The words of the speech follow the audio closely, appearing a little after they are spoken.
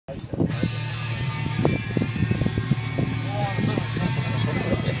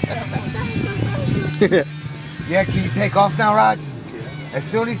Yeah, can you take off now, Raj? As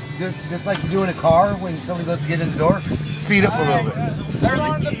soon as, just like you do in a car when somebody goes to get in the door, speed up a little bit. There's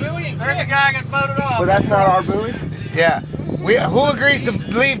the buoy. There's a guy got voted off. But that's not our buoy? Yeah. Who agrees to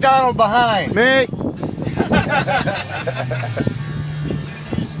leave Donald behind? Me.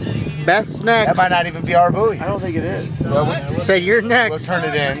 Beth's next. That might not even be our buoy. I don't think it is. Well, Say you're next. we'll turn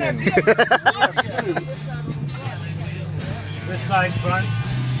it in. And This side front.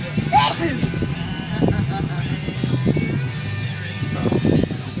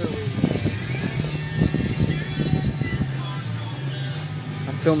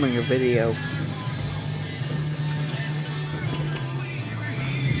 I'm filming a video.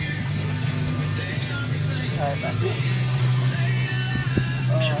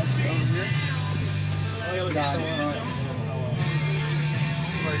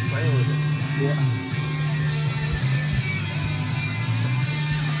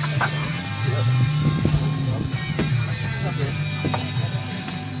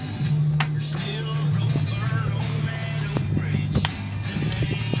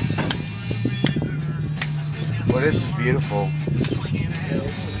 well, this is beautiful.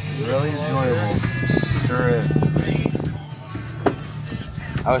 Really enjoyable. Sure is.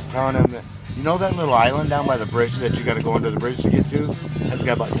 I was telling him that, you know that little island down by the bridge that you got to go under the bridge to get to? That's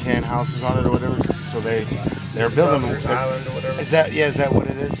got about 10 houses on it or whatever. So they're building. Island or whatever. Is that what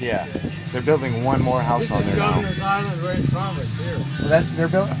it is? Yeah. They're building one more house on there now. Governor's Island right from us here. Well, they're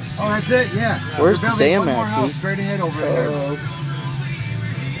building. Oh, that's it. Yeah. Where's they're the building dam one more at, house dude? straight ahead over there.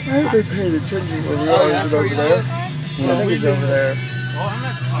 I haven't been paying attention when Oh, that's where you live? I think it's over there. Oh, I'm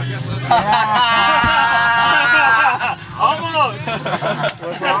not. I guess that's almost.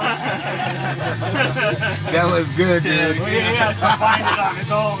 What's wrong? That was good, dude. Well, he has to find it on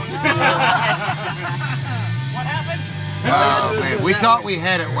his own. What happened? Oh man, we thought we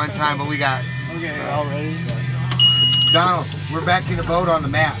had it one time, but we got. Okay, already. Donald, we're back in the boat on the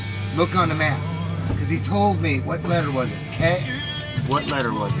map. Look on the map, because he told me what letter was it? K. What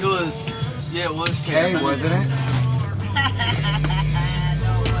letter was It it? was, yeah, it was K, wasn't it?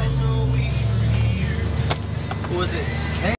 What was it?